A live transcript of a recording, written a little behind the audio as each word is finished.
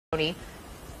Tony.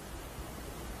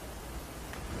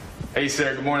 Hey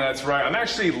Sarah, good morning. That's right. I'm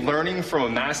actually learning from a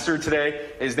master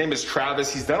today. His name is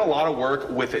Travis. He's done a lot of work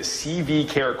with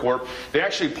C.A.R.E Corp. They're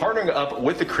actually partnering up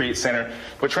with the C.A.R.E Center.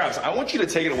 But Travis, I want you to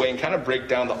take it away and kind of break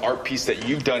down the art piece that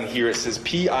you've done here. It says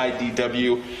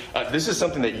PIDW. This is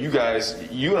something that you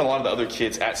and a lot of the other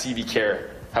kids at C.A.R.E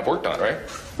have worked on, right?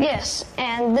 Yes,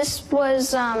 and this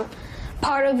was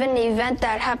part of an event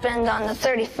that happened on the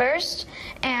 31st,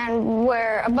 and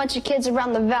where a bunch of kids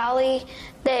around the valley,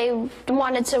 they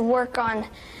wanted to work on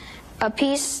a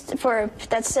piece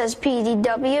that says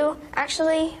PDW,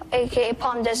 actually, aka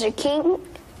Palm Desert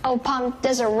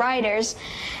Riders.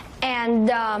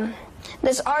 And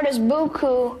this artist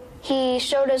Buku, he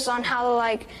showed us on how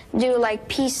to do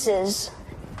pieces,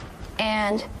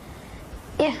 and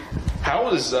yeah.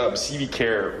 How has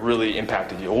C.A.R.E really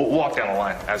impacted you? We'll walk down the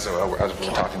line as we're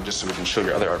talking, just so we can show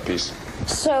your other art piece.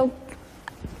 So,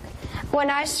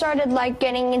 when I started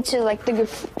getting into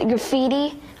the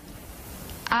graffiti,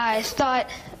 I thought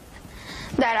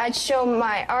that I'd show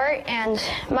my art, and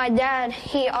my dad,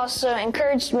 he also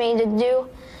encouraged me to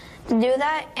do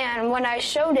that. And when I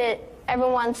showed it,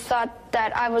 everyone thought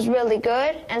that I was really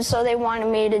good, and so they wanted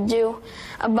me to do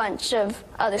a bunch of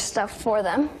other stuff for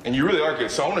them. And you really are good.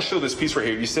 So I want to show this piece right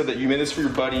here. You said that you made this for your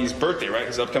buddy's birthday, right?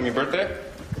 His upcoming birthday?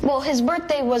 Well, his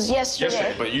birthday was yesterday.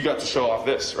 Yesterday, but you got to show off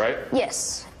this, right?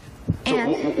 Yes. So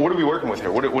what are we working with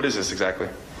here? What is this exactly?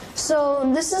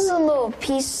 So this is a little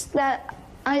piece that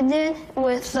I did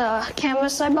with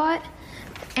canvas I bought,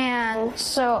 and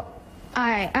so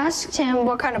I asked him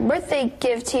what kind of birthday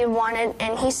gift he wanted,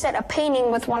 and he said a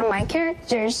painting with one of my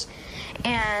characters,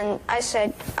 and I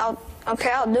said,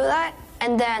 okay, I'll do that.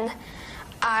 And then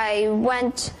I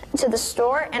went to the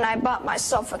store and I bought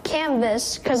myself a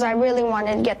canvas because I really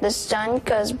wanted to get this done,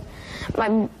 because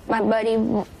my buddy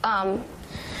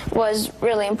was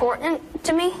really important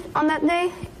to me on that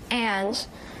day, and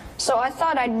so I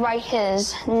thought I'd write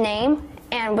his name,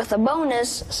 and with a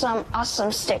bonus, some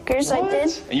awesome stickers I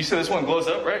did. And you said this one glows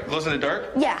up, right? Glows in the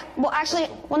dark? Yeah. Well,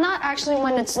 not actually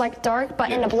when it's dark,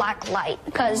 but in a black light,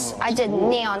 because I did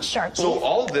neon Sharpie. So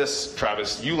all of this,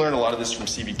 Travis, you learned a lot of this from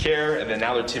C.A.R.E, and then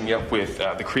now they're teaming up with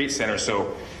the C.A.R.E Center.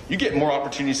 So you get more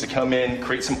opportunities to come in,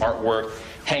 create some artwork,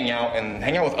 hang out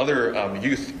with other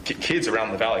kids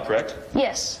around the valley, correct?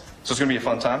 Yes. So it's going to be a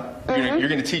fun time? Mm-hmm. You're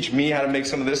going to teach me how to make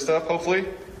some of this stuff, hopefully?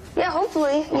 Yeah,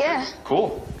 hopefully. Okay. Yeah.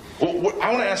 Cool. Well,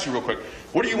 I want to ask you real quick,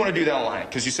 what do you want to do down the line?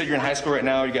 Because you said you're in high school right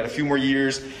now, you got a few more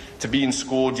years to be in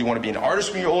school. Do you want to be an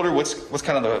artist when you're older? What's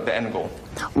kind of the end goal?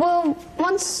 Well,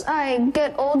 once I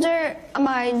get older,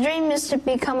 my dream is to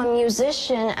become a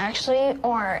musician, actually,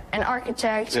 or an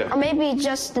architect, or maybe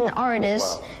just an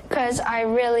artist, because I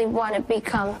really want to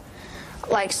become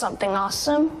something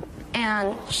awesome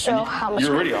and show how much.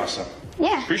 You're already awesome.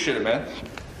 Yeah. Appreciate it, man.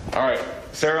 All right.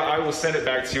 Sarah, I will send it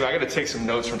back to you. I got to take some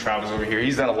notes from Travis over here.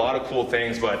 He's done a lot of cool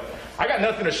things, but I got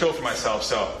nothing to show for myself.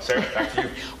 So, Sarah, back to you.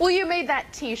 Well, you made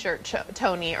that T-shirt,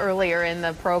 Tony, earlier in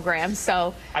the program,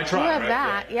 so I tried. You have right?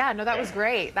 that. Yeah, no, that was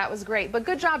great. That was great. But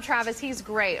good job, Travis. He's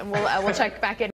great, and we'll check back in.